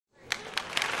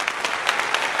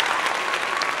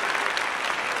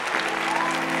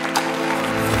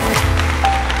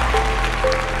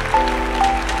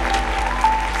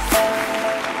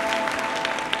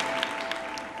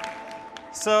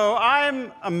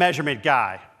a measurement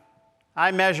guy.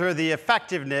 I measure the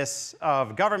effectiveness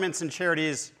of governments and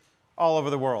charities all over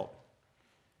the world.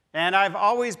 And I've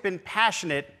always been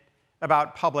passionate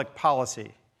about public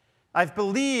policy. I've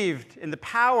believed in the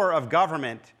power of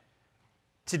government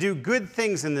to do good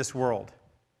things in this world.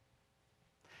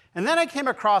 And then I came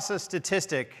across a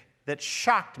statistic that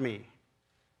shocked me,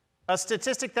 a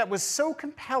statistic that was so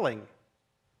compelling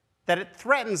that it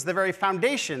threatens the very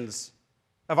foundations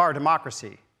of our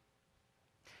democracy.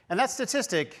 And that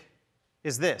statistic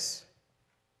is this: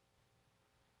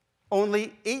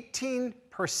 only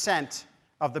 18%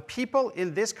 of the people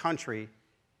in this country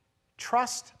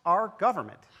trust our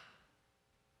government.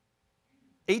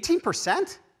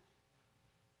 18%?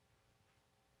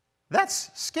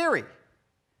 That's scary.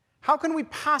 How can we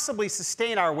possibly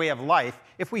sustain our way of life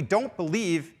if we don't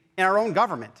believe in our own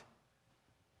government?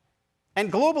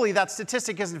 And globally, that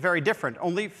statistic isn't very different.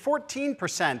 Only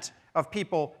 14% of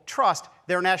people trust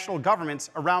their national governments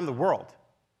around the world.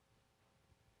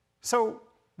 So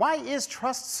why is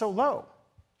trust so low?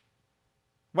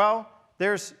 Well,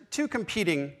 there's two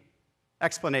competing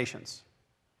explanations.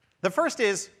 The first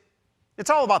is, it's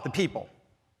all about the people.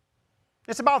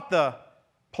 It's about the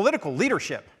political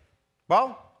leadership.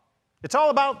 Well, it's all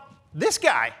about this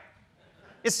guy.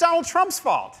 It's Donald Trump's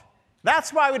fault.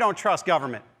 That's why we don't trust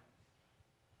government.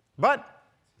 But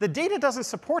the data doesn't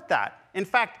support that. In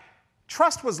fact,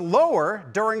 trust was lower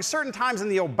during certain times in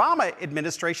the Obama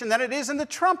administration than it is in the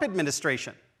Trump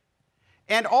administration.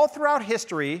 And all throughout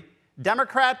history,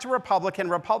 Democrat to Republican,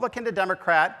 Republican to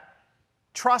Democrat,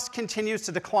 trust continues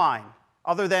to decline,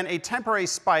 other than a temporary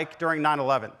spike during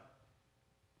 9/11.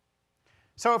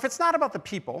 So if it's not about the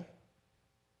people,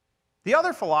 the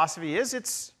other philosophy is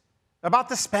it's about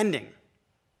the spending.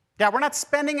 Yeah, we're not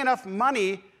spending enough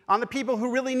money on the people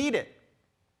who really need it.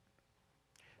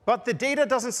 But the data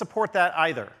doesn't support that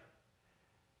either.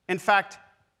 In fact,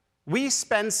 we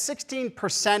spend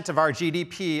 16% of our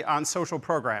GDP on social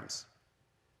programs.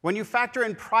 When you factor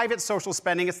in private social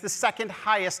spending, it's the second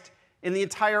highest in the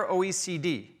entire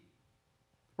OECD.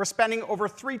 We're spending over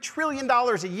 $3 trillion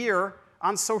a year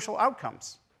on social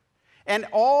outcomes. And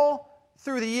all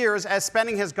through the years, as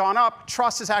spending has gone up,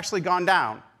 trust has actually gone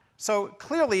down. So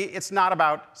clearly, it's not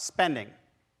about spending.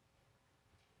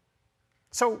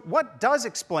 So what does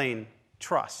explain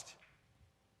trust?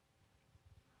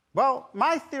 Well,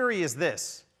 my theory is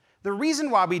this. The reason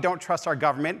why we don't trust our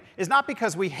government is not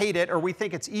because we hate it or we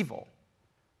think it's evil.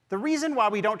 The reason why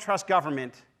we don't trust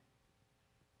government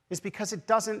is because it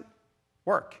doesn't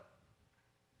work.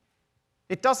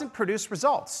 It doesn't produce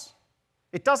results.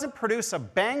 It doesn't produce a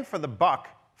bang for the buck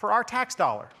for our tax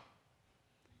dollar.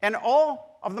 And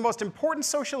all of the most important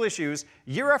social issues,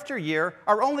 year after year,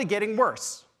 are only getting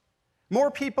worse. More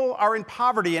people are in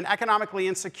poverty and economically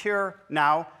insecure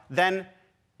now than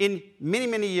in many,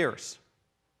 many years.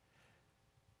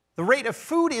 The rate of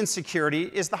food insecurity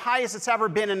is the highest it's ever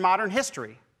been in modern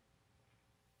history.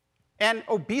 And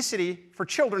obesity for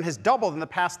children has doubled in the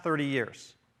past 30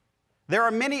 years. There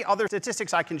are many other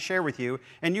statistics I can share with you,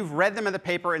 and you've read them in the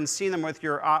paper and seen them with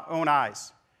your own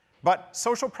eyes. But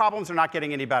social problems are not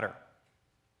getting any better.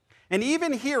 And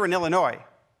even here in Illinois,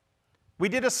 we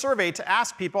did a survey to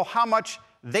ask people how much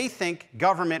they think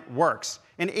government works.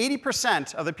 And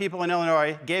 80% of the people in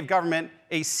Illinois gave government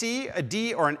a C, a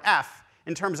D, or an F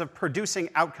in terms of producing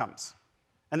outcomes.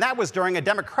 And that was during a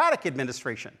Democratic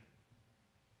administration.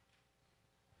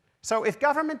 So if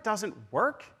government doesn't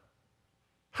work,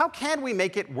 how can we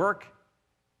make it work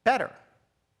better?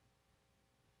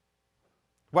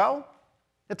 Well,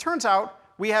 it turns out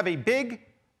we have a big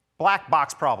black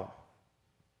box problem.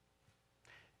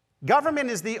 Government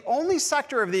is the only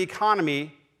sector of the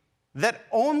economy that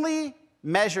only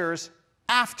measures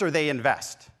after they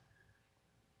invest.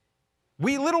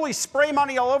 We literally spray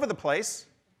money all over the place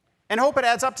and hope it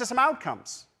adds up to some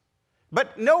outcomes.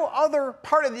 But no other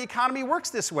part of the economy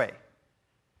works this way.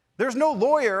 There's no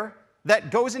lawyer that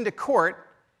goes into court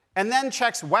and then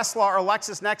checks Westlaw or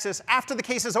LexisNexis after the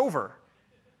case is over.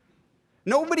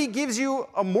 Nobody gives you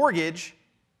a mortgage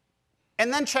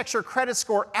and then checks your credit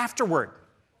score afterward.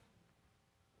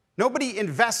 Nobody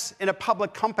invests in a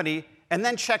public company and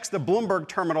then checks the Bloomberg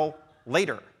terminal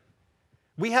later.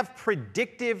 We have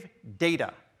predictive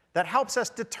data that helps us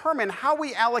determine how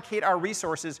we allocate our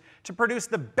resources to produce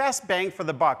the best bang for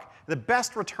the buck, the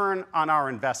best return on our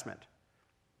investment.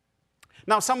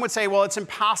 Now, some would say, well, it's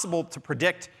impossible to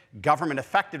predict government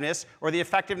effectiveness or the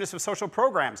effectiveness of social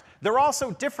programs. They're all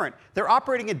so different. They're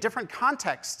operating in different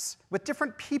contexts with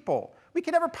different people. We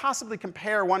can never possibly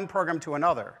compare one program to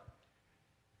another.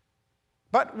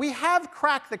 But we have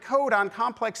cracked the code on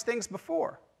complex things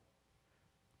before.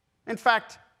 In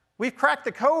fact, we've cracked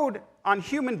the code on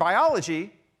human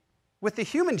biology with the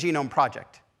Human Genome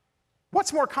Project.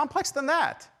 What's more complex than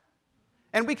that?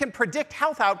 And we can predict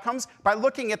health outcomes by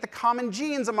looking at the common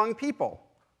genes among people.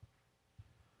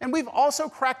 And we've also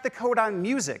cracked the code on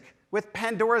music with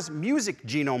Pandora's Music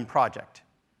Genome Project.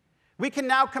 We can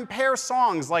now compare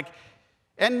songs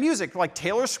and music like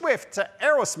Taylor Swift to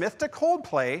Aerosmith to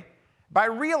Coldplay by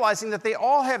realizing that they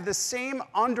all have the same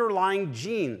underlying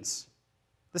genes,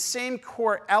 the same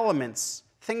core elements,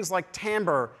 things like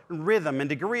timbre, and rhythm, and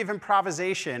degree of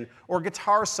improvisation, or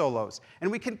guitar solos.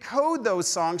 And we can code those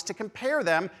songs to compare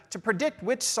them to predict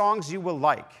which songs you will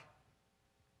like.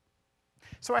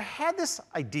 So I had this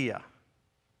idea,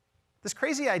 this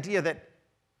crazy idea that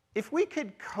if we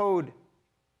could code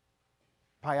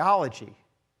biology,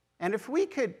 and if we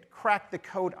could crack the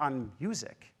code on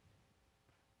music,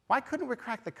 why couldn't we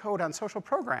crack the code on social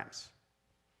programs?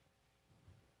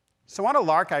 So on a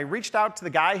lark, I reached out to the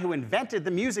guy who invented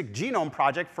the Music Genome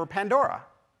Project for Pandora.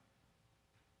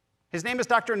 His name is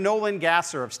Dr. Nolan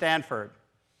Gasser of Stanford.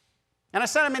 And I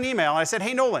sent him an email, and I said,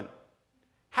 hey, Nolan,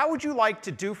 how would you like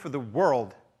to do for the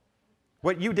world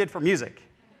what you did for music?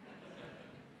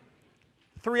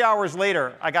 3 hours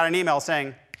later, I got an email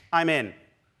saying, I'm in.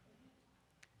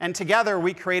 And together,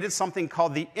 we created something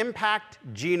called the Impact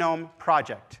Genome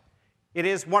Project. It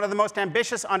is one of the most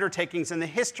ambitious undertakings in the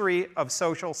history of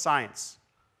social science.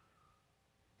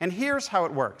 And here's how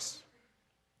it works.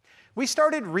 We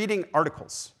started reading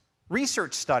articles,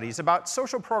 research studies about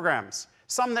social programs,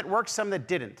 some that worked, some that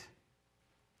didn't.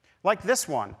 Like this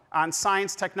one on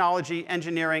science, technology,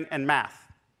 engineering, and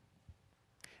math.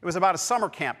 It was about a summer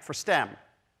camp for STEM.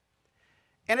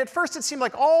 And at first, it seemed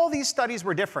like all these studies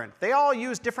were different. They all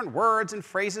used different words and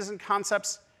phrases and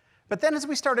concepts. But then as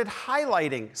we started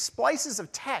highlighting splices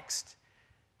of text,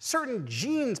 certain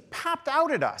genes popped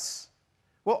out at us.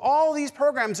 Well, all these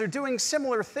programs are doing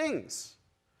similar things.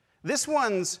 This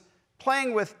one's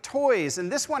playing with toys,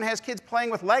 and this one has kids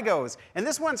playing with Legos, and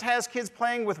this one has kids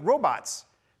playing with robots.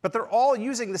 But they're all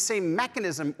using the same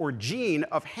mechanism or gene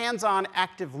of hands-on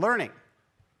active learning.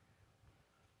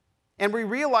 And we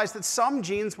realized that some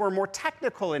genes were more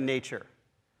technical in nature.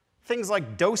 Things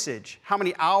like dosage, how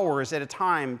many hours at a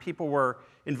time people were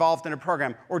involved in a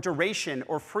program, or duration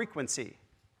or frequency.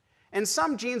 And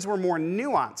some genes were more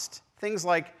nuanced, things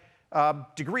like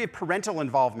degree of parental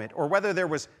involvement, or whether there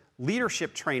was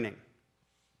leadership training.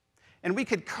 And we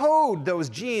could code those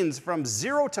genes from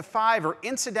 0 to 5 or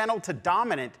incidental to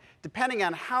dominant, depending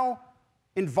on how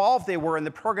involved they were in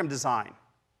the program design.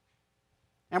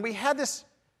 And we had this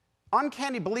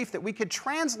uncanny belief that we could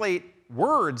translate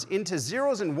words into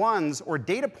zeros and ones or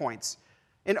data points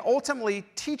and ultimately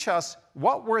teach us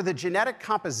what were the genetic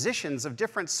compositions of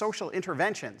different social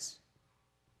interventions.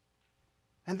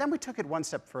 And then we took it one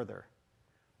step further.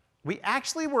 We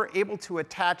actually were able to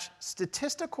attach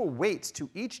statistical weights to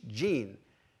each gene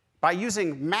by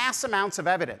using mass amounts of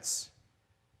evidence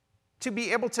to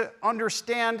be able to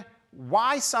understand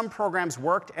why some programs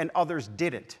worked and others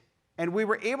didn't. And we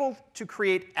were able to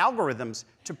create algorithms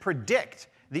to predict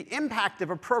the impact of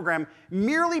a program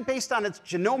merely based on its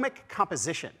genomic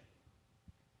composition,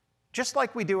 just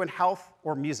like we do in health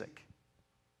or music.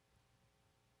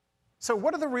 So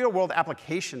what are the real-world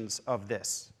applications of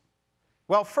this?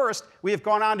 Well, first, we have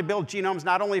gone on to build genomes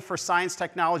not only for science,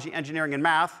 technology, engineering, and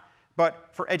math, but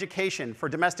for education, for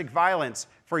domestic violence,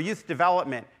 for youth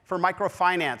development, for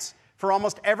microfinance, for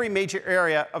almost every major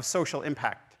area of social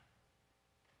impact.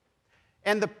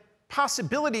 And the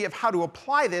possibility of how to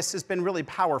apply this has been really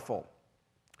powerful.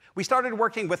 We started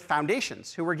working with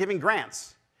foundations who were giving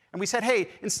grants. And we said, hey,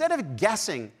 instead of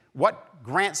guessing what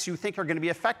grants you think are going to be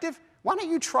effective, why don't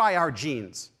you try our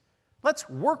genes? Let's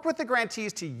work with the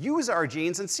grantees to use our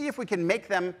genes and see if we can make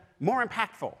them more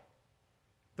impactful.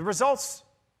 The results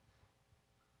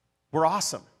were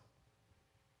awesome.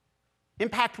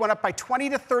 Impact went up by 20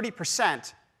 to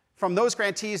 30% from those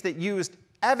grantees that used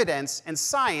evidence and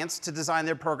science to design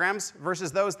their programs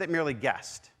versus those that merely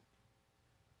guessed.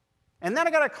 And then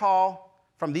I got a call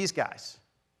from these guys.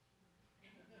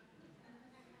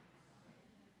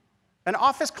 An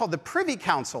office called the Privy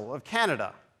Council of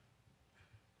Canada.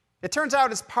 It turns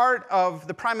out it's part of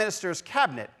the Prime Minister's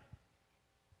cabinet,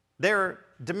 their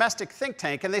domestic think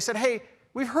tank, and they said, hey,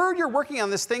 we've heard you're working on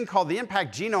this thing called the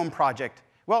Impact Genome Project.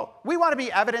 Well, we want to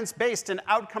be evidence-based and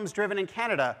outcomes-driven in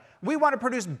Canada. We want to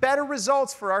produce better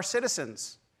results for our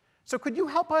citizens. So could you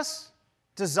help us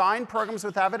design programs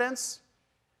with evidence?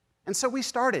 And so we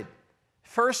started,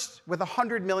 first with a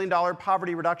 $100 million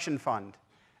poverty reduction fund,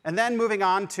 and then moving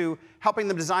on to helping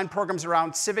them design programs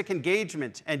around civic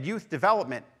engagement and youth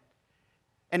development.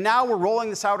 And now we're rolling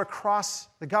this out across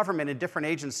the government in different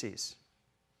agencies.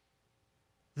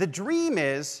 The dream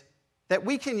is that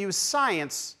we can use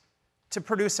science to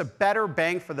produce a better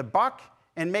bang for the buck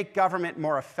and make government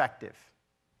more effective.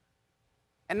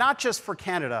 And not just for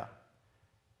Canada,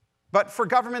 but for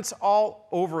governments all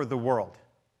over the world.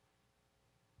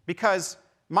 Because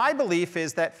my belief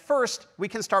is that first, we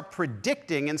can start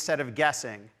predicting instead of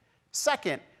guessing.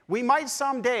 Second, we might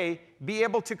someday be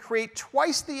able to create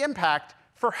twice the impact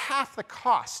for half the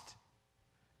cost.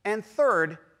 And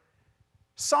third,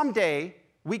 someday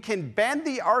we can bend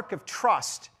the arc of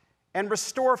trust and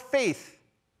restore faith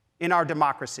in our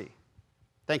democracy.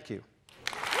 Thank you.